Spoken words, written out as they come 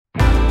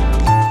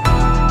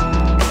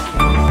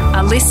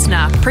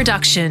listener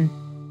production.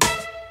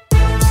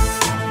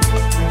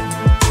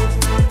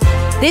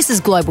 This is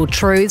Global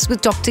Truths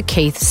with Dr.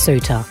 Keith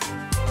Suter.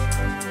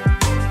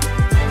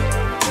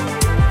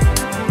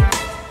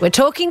 We're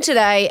talking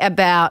today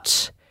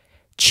about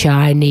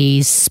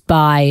Chinese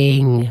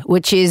spying,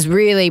 which is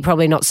really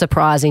probably not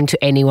surprising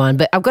to anyone.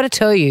 But I've got to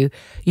tell you,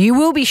 you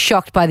will be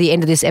shocked by the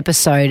end of this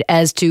episode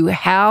as to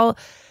how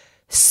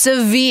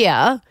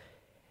severe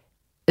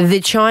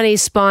the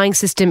Chinese spying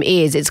system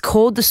is. It's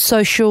called the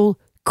social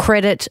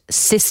credit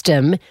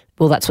system.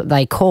 Well, that's what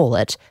they call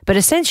it. But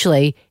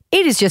essentially,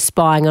 it is just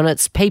spying on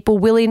its people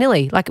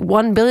willy-nilly, like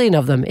 1 billion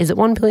of them. Is it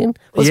 1 billion?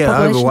 It's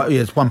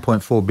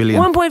 1.4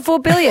 billion.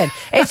 1.4 billion.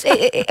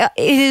 It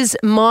is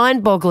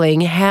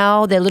mind-boggling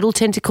how their little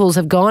tentacles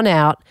have gone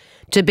out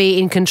to be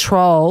in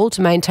control, to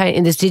maintain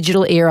in this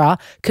digital era,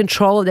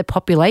 control of their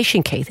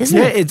population, Keith, isn't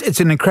it? Yeah, it's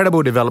an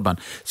incredible development.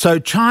 So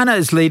China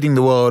is leading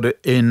the world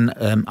in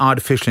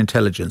artificial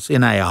intelligence,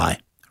 in AI.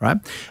 Right?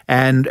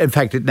 And in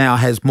fact, it now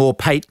has more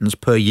patents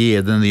per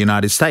year than the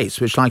United States,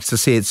 which likes to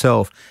see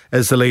itself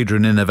as the leader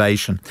in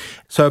innovation.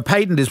 So a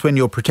patent is when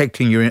you're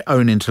protecting your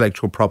own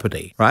intellectual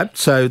property, right?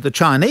 So the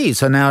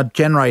Chinese are now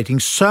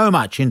generating so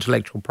much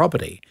intellectual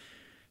property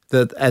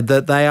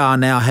that they are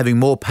now having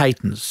more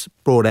patents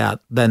brought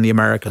out than the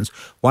Americans.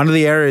 One of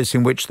the areas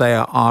in which they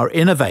are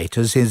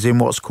innovators is in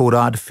what's called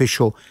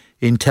artificial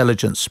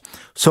intelligence.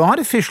 So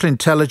artificial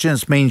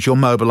intelligence means you're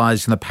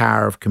mobilizing the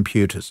power of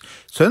computers.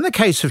 So in the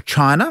case of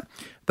China,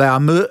 they are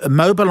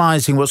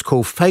mobilizing what's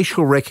called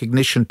facial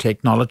recognition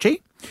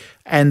technology,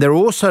 and they're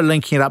also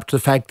linking it up to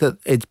the fact that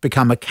it's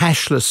become a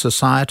cashless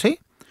society,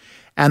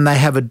 and they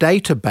have a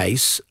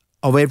database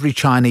of every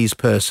Chinese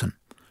person.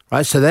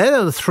 Right, so there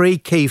are the three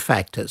key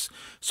factors.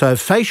 So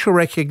facial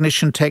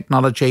recognition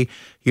technology,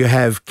 you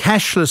have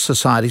cashless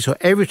society, so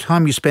every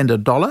time you spend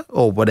 $1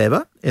 or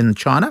whatever in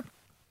China,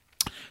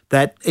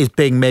 that is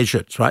being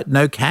measured, right?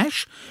 No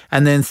cash.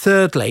 And then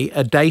thirdly,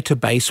 a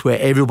database where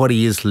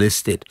everybody is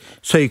listed.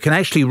 So you can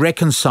actually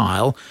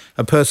reconcile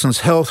a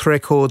person's health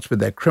records with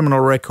their criminal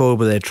record,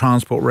 with their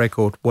transport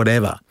record,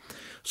 whatever.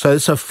 So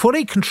it's a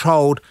fully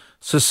controlled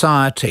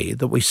society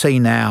that we see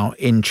now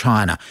in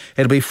China.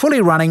 It'll be fully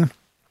running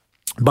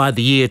by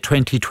the year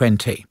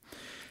 2020.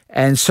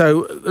 And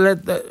so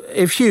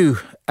if you,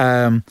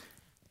 for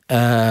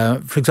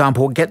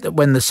example,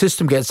 when the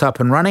system gets up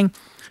and running,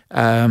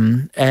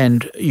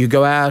 and you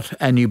go out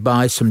and you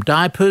buy some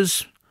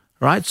diapers,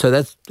 right? So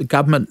that's the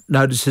government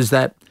notices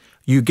that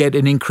you get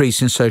an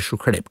increase in social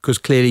credit because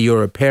clearly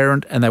you're a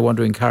parent and they want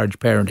to encourage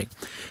parenting.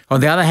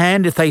 On the other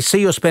hand, if they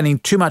see you're spending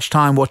too much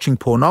time watching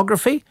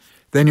pornography,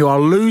 then you are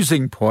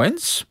losing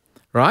points,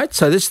 right?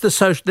 So this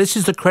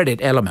is the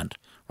credit element,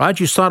 right?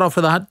 You start off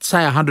with,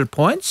 say, 100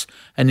 points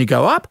and you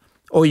go up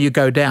or you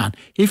go down.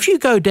 If you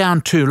go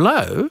down too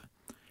low,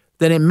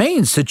 then it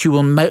means that you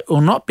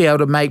will not be able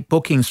to make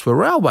bookings for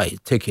railway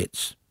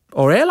tickets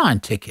or airline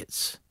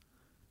tickets.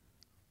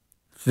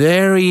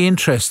 Very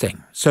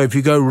interesting. So if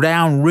you go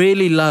down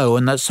really low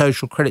in that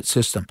social credit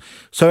system,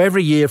 so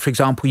every year, for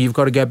example, you've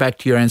got to go back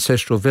to your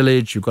ancestral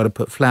village, you've got to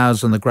put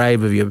flowers on the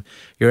grave of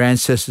your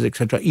ancestors,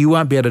 etc. You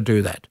won't be able to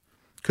do that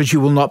because you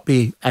will not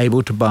be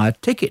able to buy a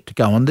ticket to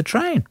go on the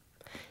train.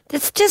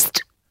 That's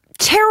just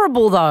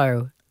terrible,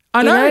 though.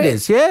 I know it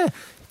is, yeah.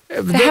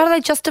 So how do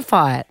they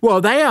justify it?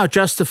 Well, they are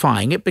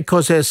justifying it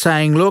because they're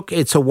saying, look,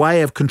 it's a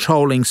way of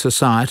controlling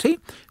society,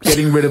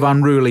 getting rid of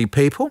unruly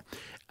people.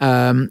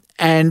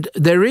 And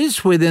there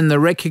is within the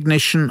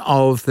recognition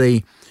of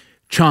the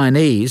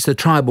Chinese, the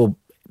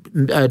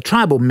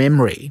tribal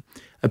memory,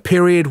 a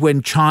period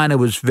when China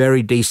was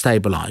very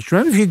destabilized.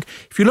 Remember,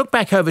 if you look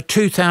back over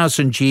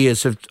 2,000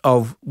 years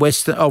of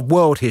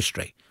world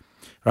history,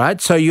 right?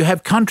 So you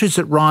have countries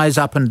that rise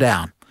up and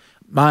down.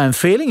 My own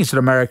feeling is that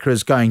America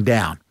is going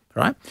down.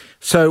 Right?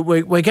 So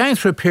we're going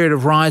through a period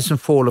of rise and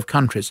fall of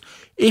countries.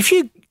 If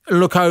you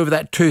look over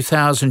that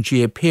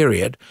 2,000-year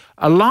period,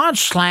 a large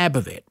slab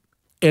of it,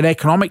 in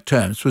economic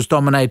terms, was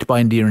dominated by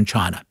India and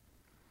China.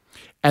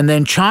 And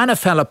then China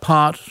fell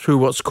apart through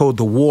what's called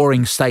the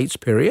Warring States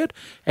period,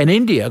 and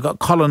India got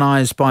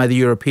colonized by the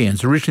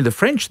Europeans, originally the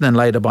French and then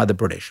later by the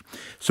British.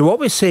 So what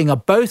we're seeing are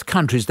both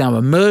countries now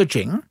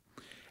emerging,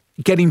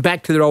 getting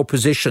back to their old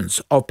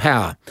positions of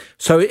power.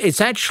 So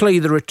it's actually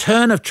the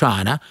return of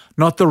China,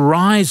 not the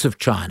rise of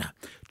China.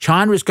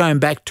 China is going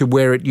back to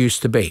where it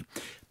used to be.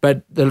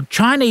 But the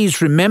Chinese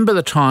remember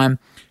the time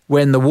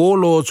when the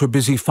warlords were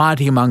busy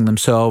fighting among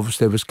themselves.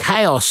 There was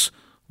chaos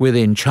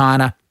within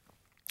China.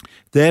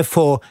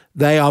 Therefore,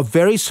 they are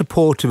very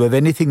supportive of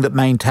anything that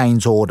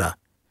maintains order.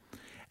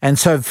 And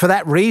so for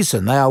that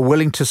reason, they are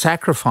willing to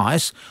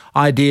sacrifice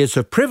ideas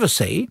of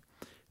privacy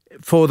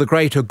for the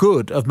greater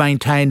good of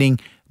maintaining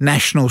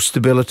national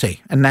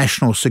stability and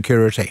national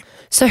security.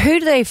 So who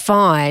do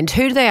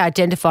they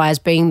identify as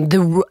being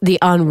the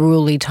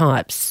unruly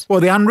types? Well,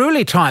 the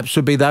unruly types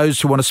would be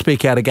those who want to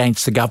speak out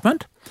against the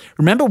government.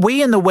 Remember,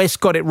 we in the West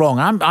got it wrong.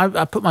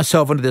 I put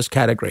myself into this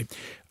category.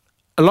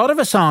 A lot of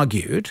us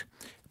argued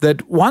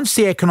that once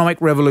the economic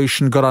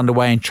revolution got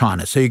underway in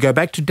China, so you go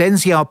back to Deng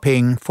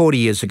Xiaoping 40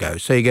 years ago,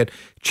 so you get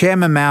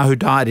Chairman Mao, who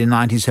died in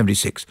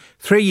 1976.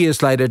 3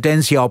 years later, Deng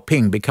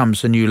Xiaoping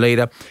becomes the new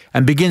leader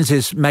and begins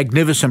this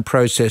magnificent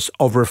process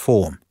of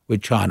reform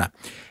with China.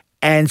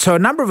 And so a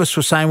number of us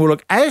were saying, well,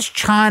 look, as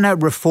China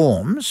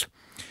reforms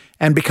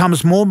and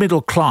becomes more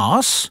middle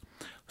class,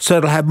 so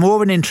it'll have more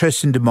of an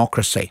interest in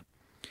democracy.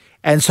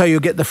 And so you'll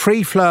get the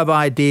free flow of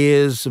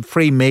ideas,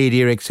 free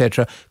media,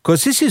 etc.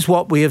 Because this is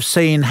what we have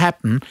seen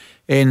happen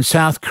in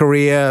South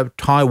Korea,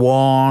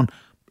 Taiwan,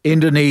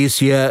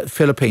 Indonesia,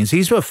 Philippines.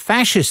 These were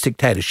fascist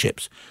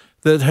dictatorships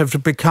that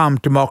have become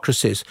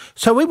democracies.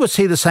 So we would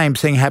see the same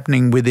thing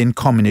happening within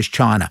communist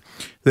China,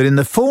 that in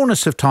the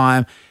fullness of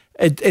time,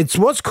 it's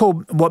what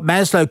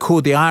Maslow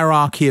called the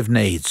hierarchy of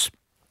needs.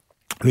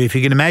 If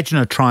you can imagine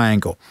a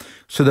triangle.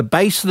 So the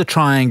base of the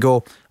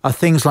triangle are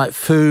things like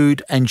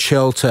food and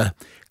shelter,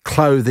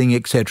 clothing,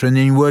 etc. And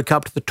then you work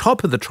up to the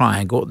top of the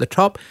triangle. At the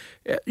top,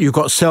 you've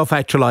got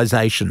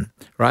self-actualization,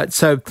 right?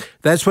 So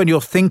that's when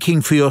you're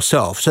thinking for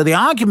yourself. So the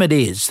argument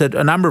is that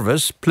a number of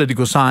us,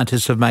 political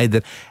scientists, have made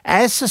that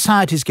as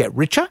societies get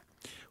richer,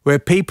 where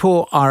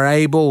people are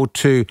able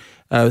to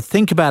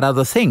think about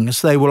other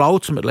things, they will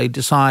ultimately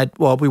decide,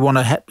 well, we want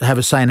to have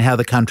a say in how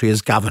the country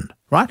is governed,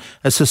 right?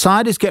 As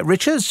societies get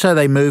richer, so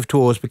they move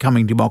towards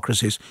becoming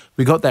democracies.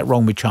 We got that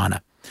wrong with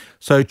China.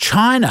 So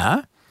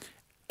China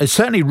is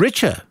certainly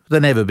richer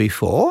than ever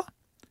before,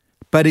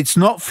 but it's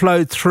not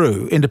flowed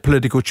through into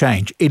political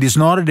change. It is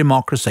not a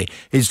democracy.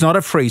 It's not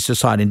a free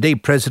society.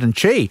 Indeed, President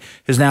Xi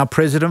is now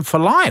president for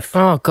life.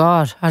 Oh,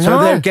 God, I know. So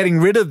they're getting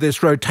rid of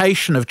this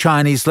rotation of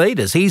Chinese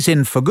leaders. He's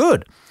in for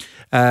good.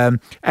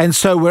 And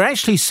so we're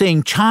actually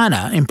seeing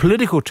China, in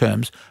political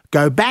terms,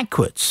 go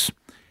backwards.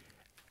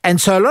 And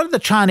so a lot of the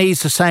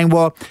Chinese are saying,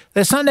 well,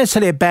 that's not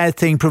necessarily a bad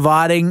thing,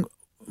 providing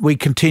we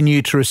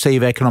continue to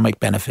receive economic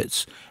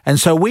benefits. And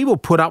so we will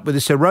put up with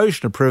this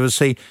erosion of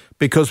privacy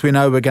because we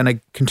know we're going to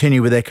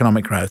continue with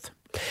economic growth.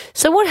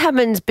 So what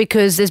happens,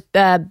 because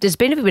there's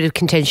been a bit of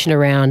contention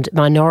around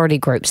minority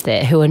groups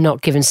there who are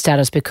not given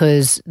status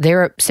because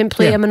they're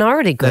simply a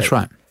minority group. That's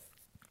right.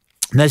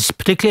 And this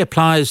particularly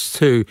applies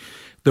to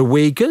the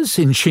Uyghurs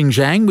in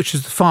Xinjiang, which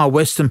is the far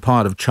western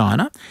part of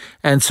China.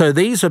 And so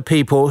these are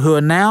people who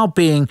are now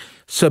being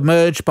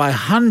submerged by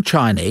Han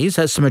Chinese,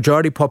 that's the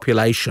majority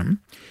population.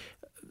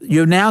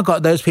 You've now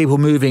got those people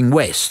moving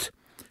west.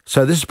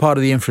 So this is part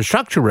of the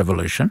infrastructure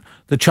revolution.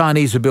 The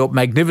Chinese have built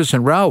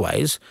magnificent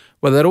railways.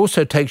 Well, that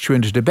also takes you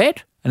into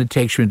Tibet and it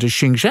takes you into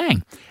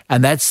Xinjiang.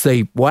 And that's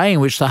the way in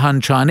which the Han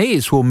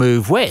Chinese will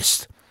move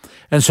west.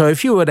 And so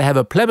if you were to have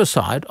a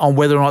plebiscite on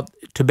whether or not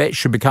Tibet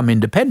should become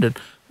independent,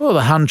 well,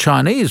 the Han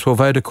Chinese will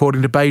vote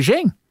according to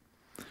Beijing.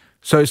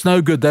 So it's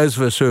no good those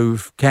of us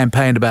who've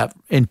campaigned about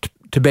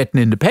Tibetan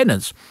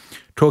independence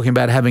talking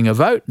about having a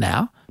vote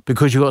now,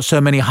 because you've got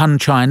so many Han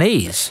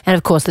Chinese. And,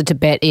 of course, the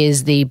Tibet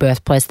is the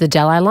birthplace of the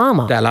Dalai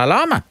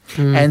Lama.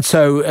 And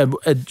so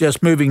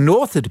just moving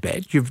north of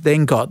Tibet, you've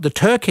then got the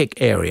Turkic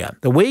area,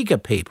 the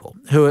Uyghur people,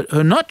 who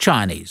are not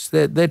Chinese,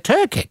 they're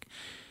Turkic.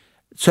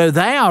 So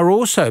they are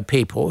also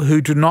people who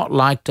do not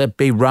like to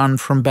be run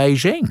from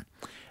Beijing.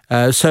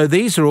 So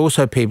these are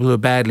also people who are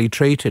badly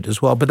treated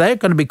as well, but they're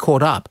going to be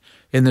caught up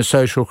in the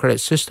social credit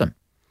system.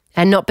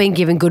 And not being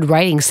given good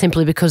ratings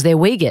simply because they're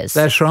Uyghurs.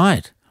 That's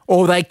right.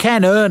 Or they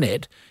can earn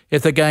it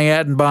if they're going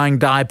out and buying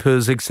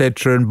diapers,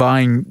 etc., and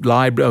buying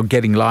or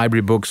getting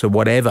library books or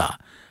whatever.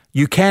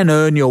 You can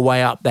earn your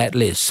way up that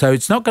list. So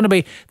it's not going to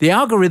be, the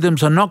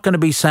algorithms are not going to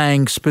be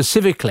saying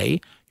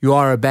specifically you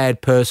are a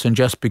bad person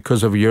just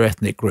because of your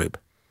ethnic group.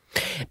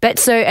 But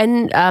so,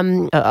 and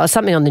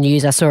something on the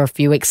news I saw a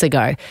few weeks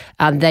ago,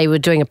 they were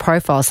doing a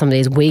profile of some of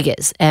these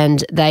Uyghurs,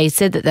 and they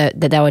said that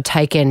they were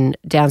taken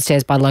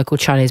downstairs by local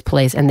Chinese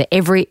police, and that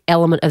every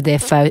element of their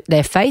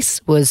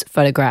face was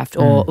photographed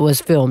or was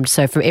filmed.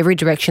 So from every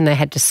direction they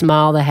had to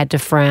smile, they had to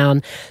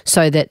frown,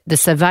 so that the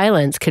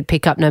surveillance could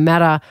pick up no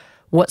matter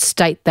what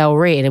state they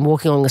were in and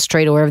walking along the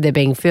street or wherever they're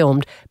being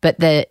filmed, but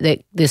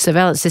the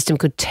surveillance system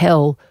could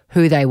tell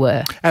who they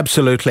were.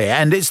 Absolutely.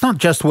 And it's not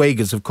just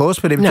Uyghurs, of course,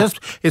 but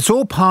it's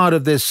all part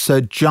of this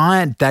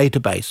giant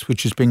database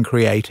which has been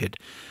created.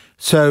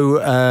 So,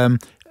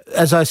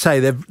 as I say,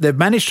 they've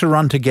managed to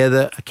run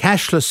together a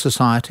cashless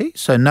society,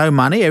 so no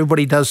money.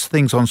 Everybody does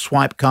things on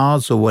swipe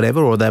cards or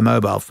whatever, or their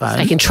mobile phones.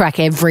 They can track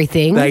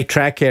everything. They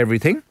track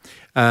everything.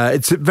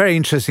 It's very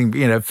interesting,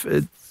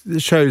 it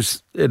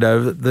shows,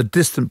 the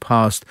distant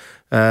past.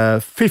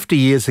 50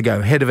 years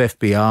ago, head of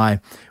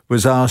FBI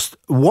was asked,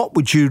 what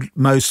would you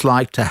most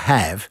like to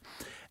have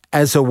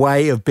as a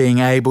way of being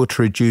able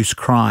to reduce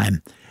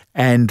crime?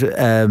 And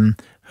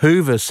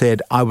Hoover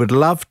said, I would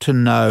love to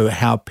know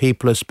how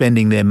people are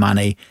spending their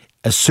money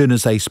as soon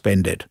as they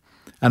spend it.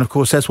 And, of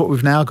course, that's what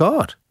we've now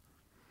got.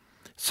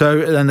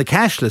 So then the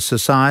cashless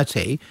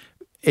society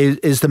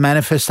is the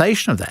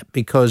manifestation of that,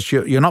 because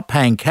you're not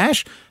paying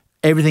cash,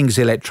 everything's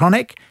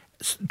electronic,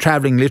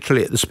 travelling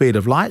literally at the speed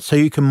of light, so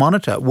you can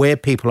monitor where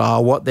people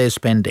are, what they're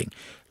spending.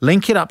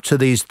 Link it up to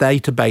these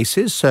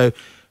databases, so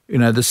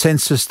the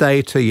census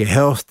data, your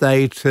health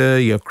data,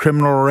 your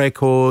criminal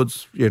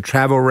records, your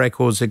travel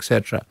records,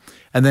 etc.,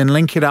 and then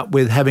link it up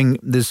with having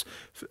this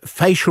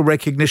facial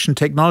recognition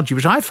technology,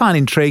 which I find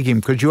intriguing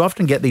because you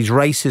often get these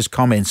racist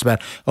comments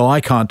about, oh, I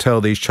can't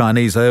tell these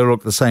Chinese, they all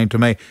look the same to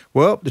me.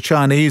 Well, the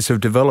Chinese have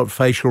developed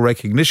facial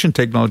recognition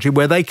technology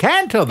where they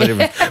can tell the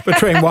difference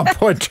between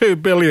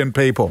 1.2 billion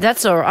people.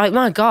 That's all right.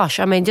 My gosh,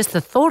 I mean, just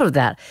the thought of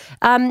that.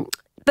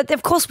 But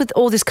of course, with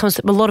all this comes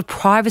a lot of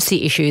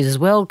privacy issues as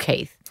well,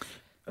 Keith.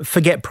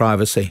 Forget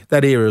privacy.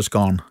 That era's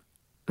gone.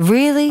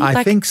 Really?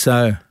 I think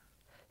so.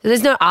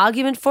 There's no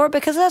argument for it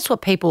because that's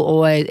what people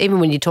always,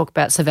 even when you talk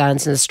about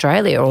surveillance in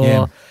Australia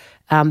or...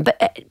 Yeah.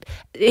 But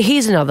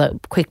here's another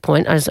quick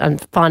point. I'm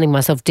finding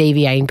myself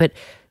deviating, but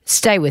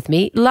stay with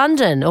me.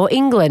 London or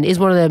England is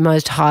one of the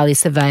most highly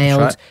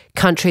surveilled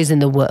countries in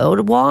the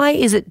world. Why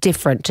is it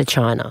different to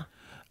China?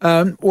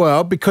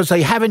 Well, because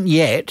they haven't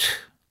yet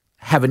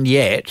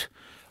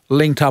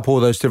linked up all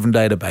those different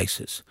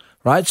databases,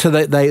 right? So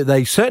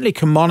they certainly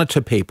can monitor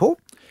people,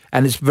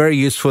 and it's very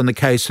useful in the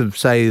case of,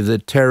 say, the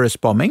terrorist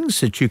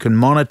bombings, that you can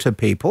monitor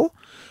people,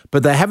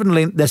 but they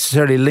haven't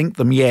necessarily linked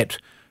them yet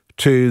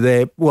to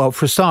their, well,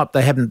 for a start,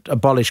 they haven't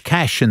abolished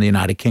cash in the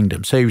United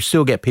Kingdom, so you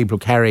still get people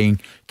carrying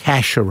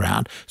cash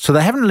around. So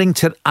they haven't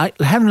linked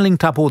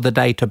up all the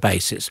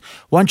databases.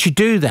 Once you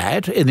do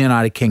that in the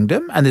United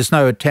Kingdom, and there's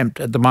no attempt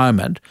at the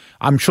moment,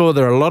 I'm sure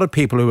there are a lot of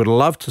people who would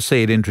love to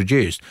see it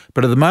introduced,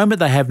 but at the moment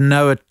they have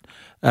no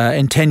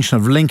intention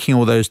of linking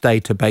all those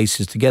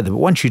databases together. But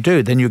once you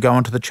do, then you go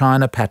onto the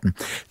China pattern.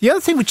 The other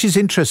thing which is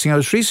interesting, I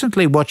was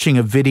recently watching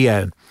a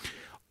video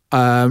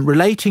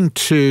relating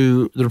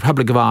to the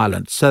Republic of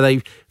Ireland. So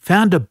they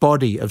found a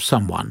body of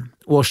someone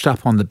washed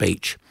up on the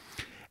beach,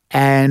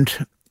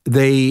 and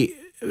the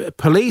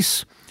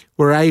police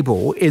were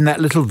able, in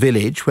that little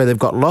village where they've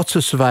got lots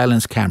of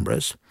surveillance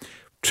cameras,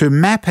 to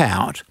map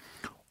out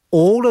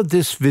all of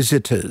this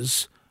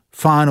visitor's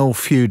final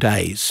few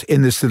days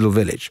in this little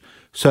village.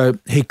 So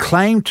he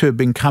claimed to have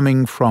been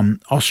coming from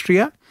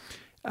Austria.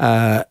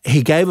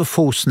 He gave a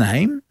false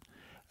name.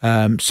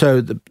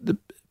 So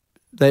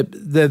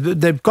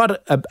they've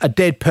got a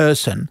dead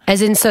person.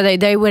 As in, so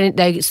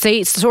they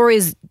saw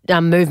his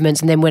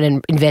movements and then went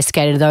and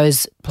investigated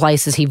those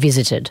places he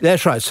visited.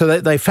 That's right. So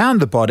they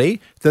found the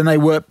body, then they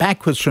worked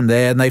backwards from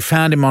there, and they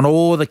found him on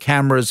all the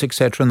cameras,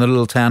 etc., in the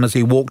little town as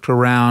he walked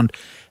around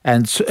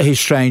and his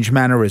strange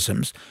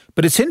mannerisms.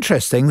 But it's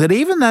interesting that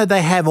even though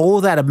they have all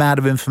that amount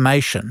of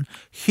information,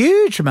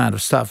 huge amount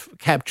of stuff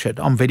captured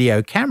on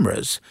video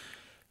cameras,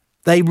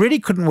 they really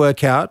couldn't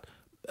work out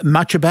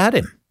much about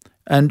him.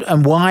 And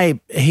why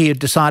he had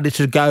decided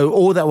to go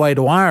all that way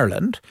to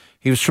Ireland.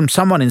 He was from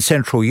someone in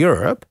Central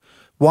Europe.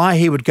 Why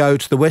he would go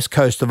to the west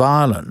coast of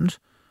Ireland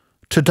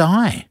to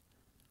die.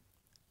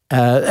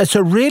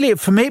 So really,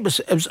 for me, it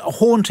was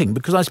haunting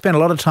because I spent a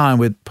lot of time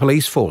with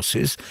police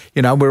forces.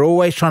 We're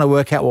always trying to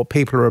work out what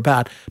people are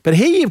about. But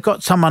here you've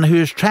got someone who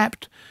is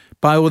trapped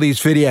by all these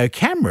video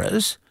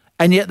cameras,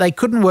 and yet they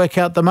couldn't work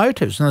out the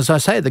motives. And as I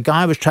say, the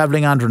guy was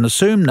travelling under an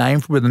assumed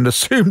name with an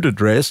assumed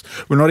address.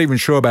 We're not even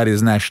sure about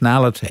his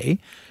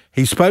nationality.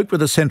 He spoke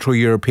with a Central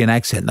European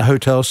accent. The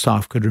hotel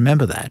staff could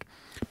remember that.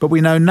 But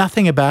we know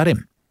nothing about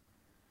him.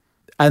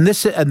 And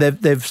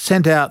they've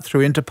sent out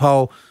through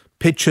Interpol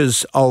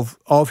pictures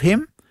of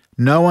him.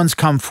 No one's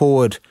come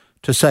forward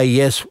to say,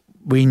 yes,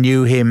 we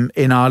knew him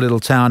in our little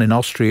town in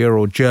Austria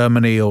or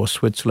Germany or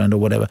Switzerland or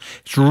whatever.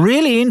 It's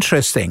really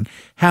interesting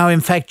how, in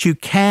fact,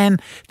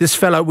 this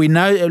fellow, we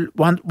know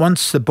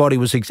once the body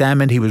was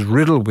examined, he was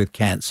riddled with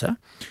cancer.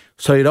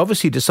 So he'd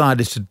obviously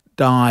decided to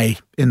die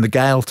in the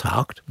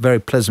Gaeltacht, very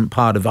pleasant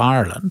part of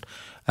Ireland.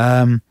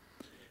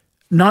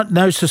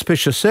 No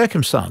suspicious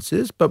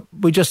circumstances, but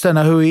we just don't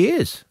know who he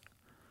is.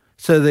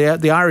 So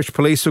the Irish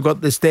police have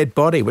got this dead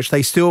body, which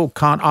they still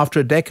can't,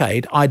 after a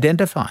decade,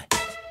 identify.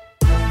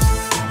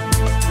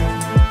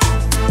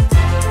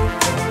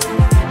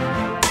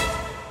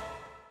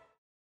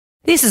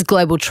 This is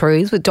Global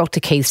Truths with Dr.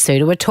 Keith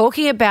Suter. We're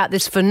talking about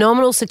this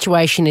phenomenal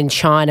situation in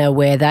China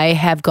where they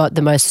have got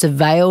the most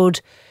surveilled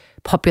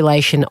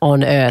population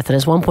on Earth, and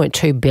there's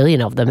 1.2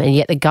 billion of them, and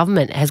yet the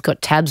government has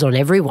got tabs on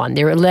everyone.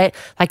 They're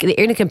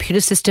in a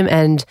computer system,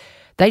 and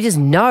they just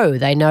know.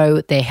 They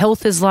know their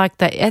health is like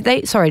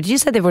that. Sorry, did you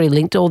say they've already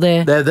linked all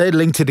their... They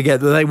linked it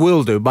together. They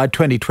will do by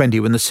 2020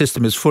 when the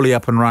system is fully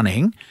up and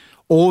running.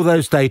 All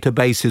those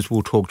databases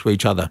will talk to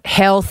each other.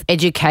 Health,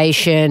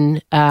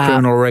 education...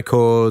 criminal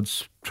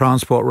records,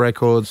 transport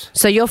records.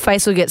 So your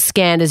face will get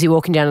scanned as you're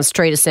walking down the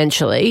street,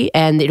 essentially,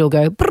 and it'll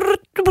go...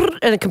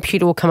 and a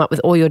computer will come up with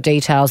all your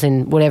details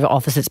in whatever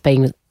office it's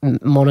being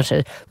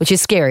monitored, which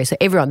is scary. So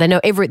everyone,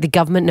 the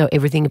government know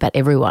everything about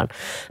everyone.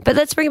 But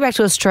let's bring it back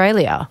to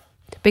Australia,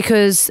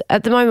 because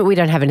at the moment we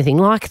don't have anything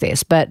like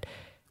this, but...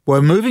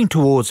 We're moving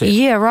towards it.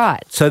 Yeah,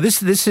 right. So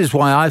this is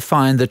why I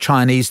find the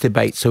Chinese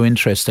debate so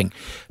interesting,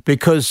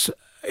 because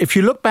if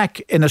you look back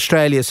in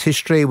Australia's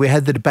history, we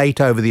had the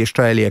debate over the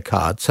Australia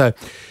card. So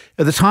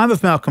at the time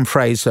of Malcolm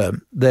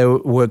Fraser, there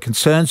were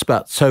concerns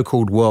about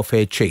so-called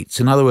welfare cheats.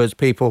 In other words,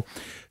 people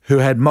who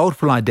had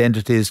multiple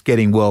identities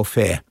getting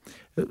welfare.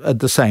 at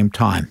the same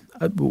time.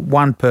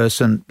 One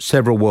person,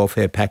 several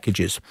welfare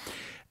packages.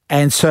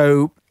 And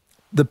so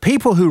the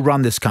people who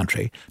run this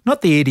country,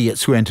 not the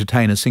idiots who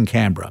entertain us in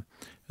Canberra,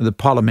 the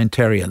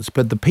parliamentarians,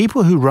 but the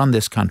people who run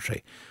this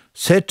country,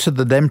 said to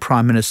the then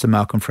Prime Minister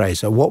Malcolm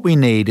Fraser, what we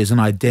need is an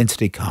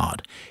identity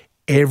card.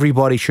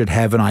 Everybody should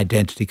have an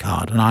identity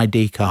card, an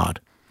ID card.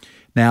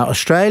 Now,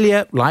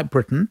 Australia, like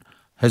Britain,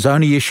 has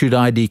only issued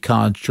ID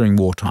cards during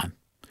wartime.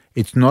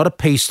 It's not a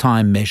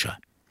peacetime measure.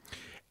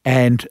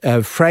 And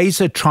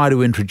Fraser tried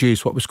to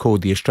introduce what was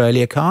called the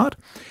Australia card,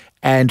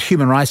 and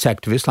human rights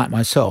activists like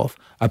myself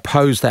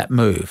opposed that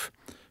move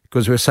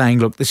because we're saying,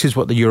 look, this is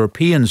what the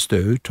Europeans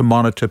do to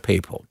monitor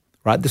people,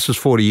 right? This was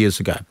 40 years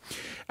ago.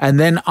 And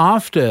then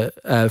after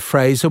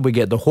Fraser, we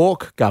get the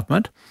Hawke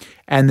government,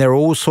 and there are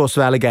all sorts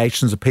of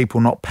allegations of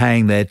people not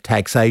paying their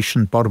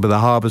taxation, bottom of the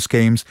harbour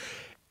schemes.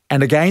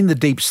 And again, the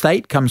deep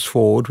state comes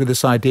forward with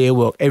this idea,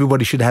 well,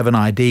 everybody should have an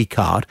ID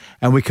card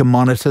and we can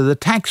monitor the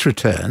tax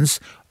returns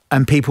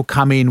and people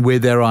come in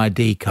with their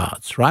ID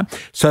cards, right?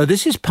 So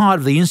this is part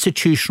of the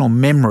institutional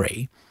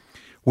memory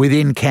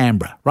within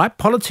Canberra, right?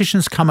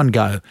 Politicians come and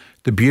go.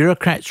 The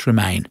bureaucrats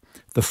remain.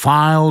 The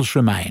files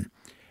remain.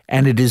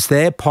 And it is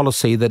their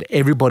policy that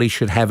everybody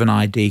should have an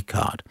ID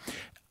card.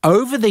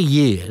 Over the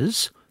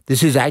years,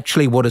 this is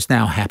actually what has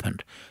now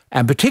happened.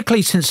 And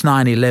particularly since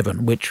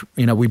 9/11, which,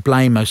 we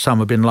blame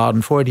Osama bin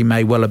Laden for it. He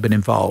may well have been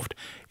involved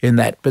in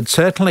that. But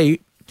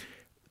certainly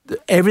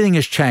everything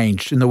has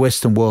changed in the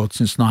Western world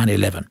since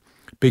 9/11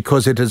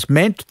 because it has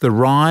meant the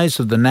rise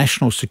of the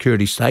national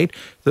security state,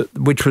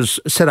 which was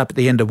set up at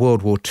the end of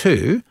World War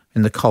II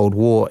in the Cold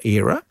War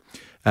era.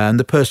 And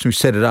the person who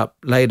set it up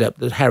later,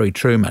 Harry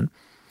Truman,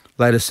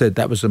 later said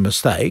that was a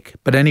mistake.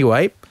 But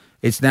anyway,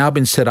 it's now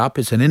been set up.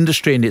 It's an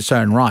industry in its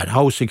own right,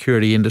 whole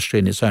security industry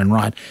in its own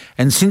right.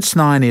 And since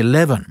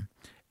 9/11,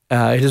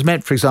 it has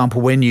meant, for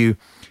example, when you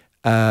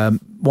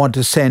want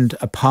to send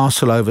a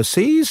parcel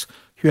overseas,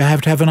 you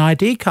have to have an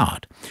ID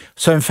card.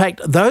 So, in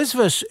fact, those of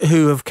us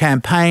who have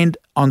campaigned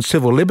on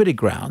civil liberty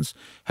grounds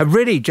have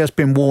really just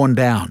been worn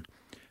down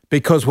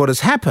because what has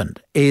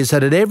happened is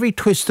that at every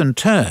twist and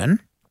turn,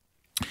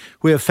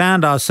 we have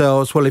found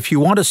ourselves, well, if you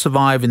want to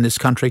survive in this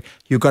country,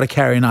 you've got to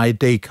carry an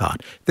ID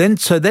card. Then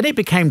it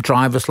became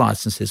driver's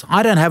licenses.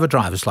 I don't have a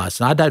driver's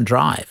license. I don't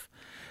drive.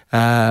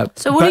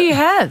 So what do you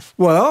have?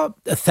 Well,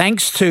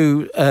 thanks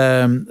to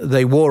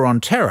the war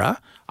on terror,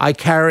 I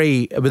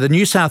carry, with the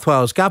New South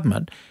Wales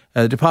government,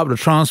 the Department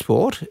of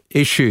Transport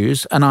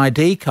issues an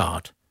ID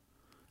card,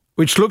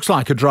 which looks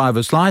like a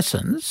driver's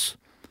license,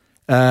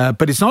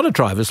 but it's not a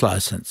driver's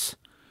license.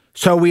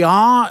 So we're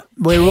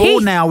all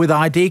now with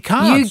ID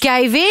cards. You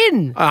gave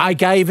in. I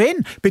gave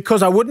in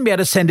because I wouldn't be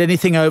able to send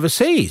anything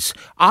overseas.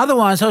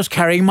 Otherwise, I was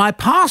carrying my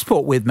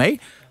passport with me.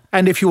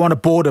 And if you want to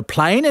board a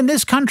plane in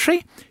this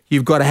country,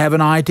 you've got to have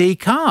an ID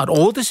card.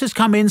 All this has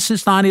come in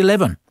since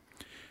 9/11.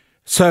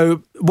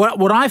 So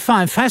what I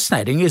find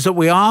fascinating is that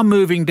we are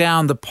moving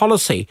down the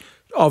policy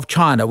of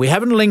China. We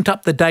haven't linked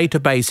up the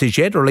databases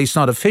yet, or at least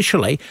not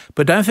officially.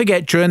 But don't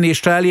forget, during the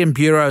Australian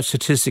Bureau of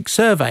Statistics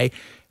survey,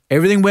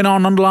 everything went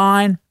on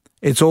online.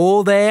 It's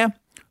all there.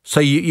 So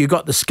you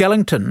got the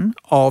skeleton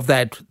of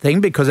that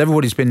thing because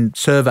everybody's been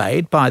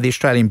surveyed by the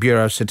Australian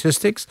Bureau of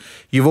Statistics.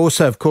 You've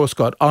also, of course,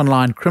 got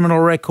online criminal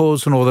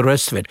records and all the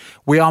rest of it.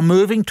 We are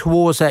moving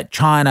towards that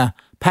China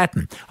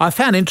pattern. I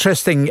found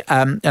interesting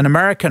an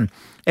American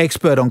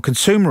expert on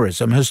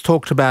consumerism has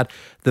talked about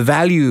the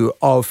value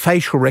of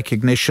facial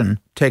recognition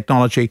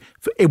technology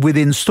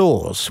within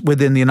stores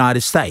within the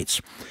United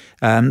States.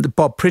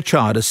 Bob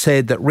Pritchard has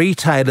said that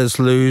retailers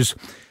lose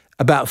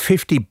about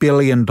 $50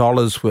 billion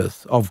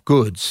worth of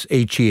goods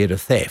each year to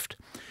theft.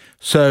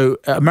 So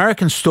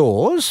American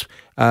stores,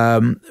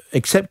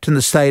 except in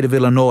the state of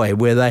Illinois,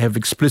 where they have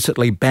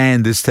explicitly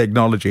banned this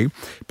technology,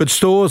 but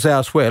stores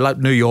elsewhere, like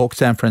New York,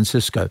 San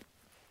Francisco,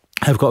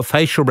 have got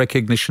facial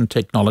recognition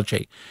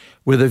technology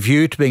with a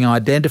view to being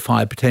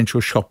identified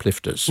potential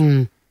shoplifters.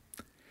 Mm.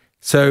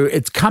 So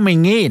it's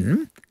coming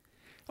in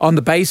on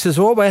the basis,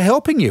 well, we're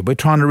helping you. We're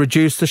trying to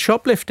reduce the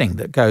shoplifting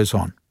that goes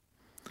on.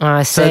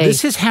 I see. So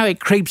this is how it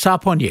creeps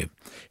up on you.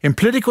 In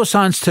political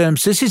science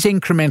terms, this is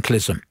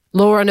incrementalism.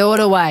 Law and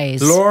order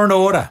ways. Law and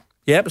order.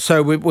 Yep.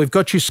 So we've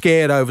got you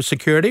scared over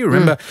security.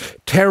 Remember,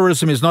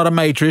 terrorism is not a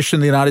major issue in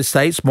the United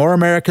States. More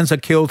Americans are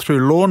killed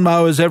through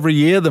lawnmowers every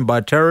year than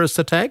by terrorist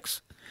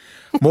attacks.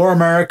 More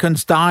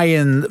Americans die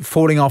in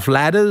falling off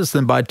ladders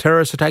than by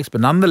terrorist attacks.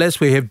 But nonetheless,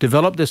 we have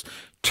developed this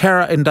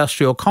terror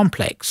industrial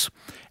complex.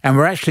 And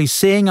we're actually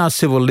seeing our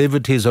civil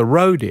liberties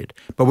eroded,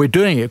 but we're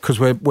doing it because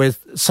we're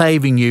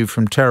saving you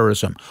from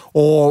terrorism,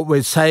 or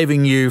we're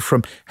saving you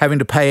from having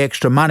to pay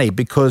extra money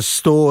because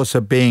stores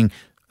are being,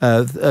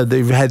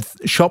 they've had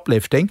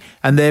shoplifting,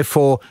 and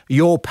therefore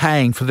you're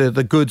paying for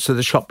the goods that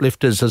the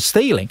shoplifters are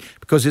stealing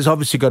because it's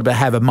obviously got to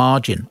have a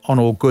margin on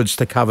all goods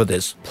to cover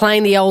this.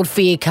 Playing the old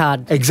fear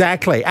card.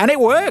 Exactly. And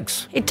it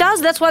works. It does.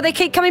 That's why they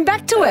keep coming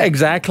back to it.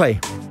 Exactly.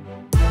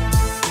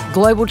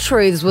 Global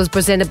Truths was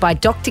presented by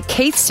Dr.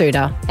 Keith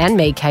Suter and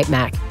me, Kate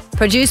Mack.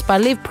 Produced by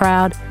Liv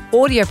Proud.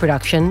 Audio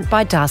production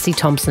by Darcy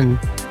Thompson.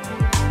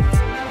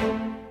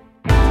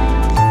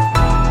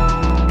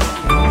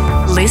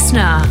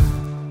 listener.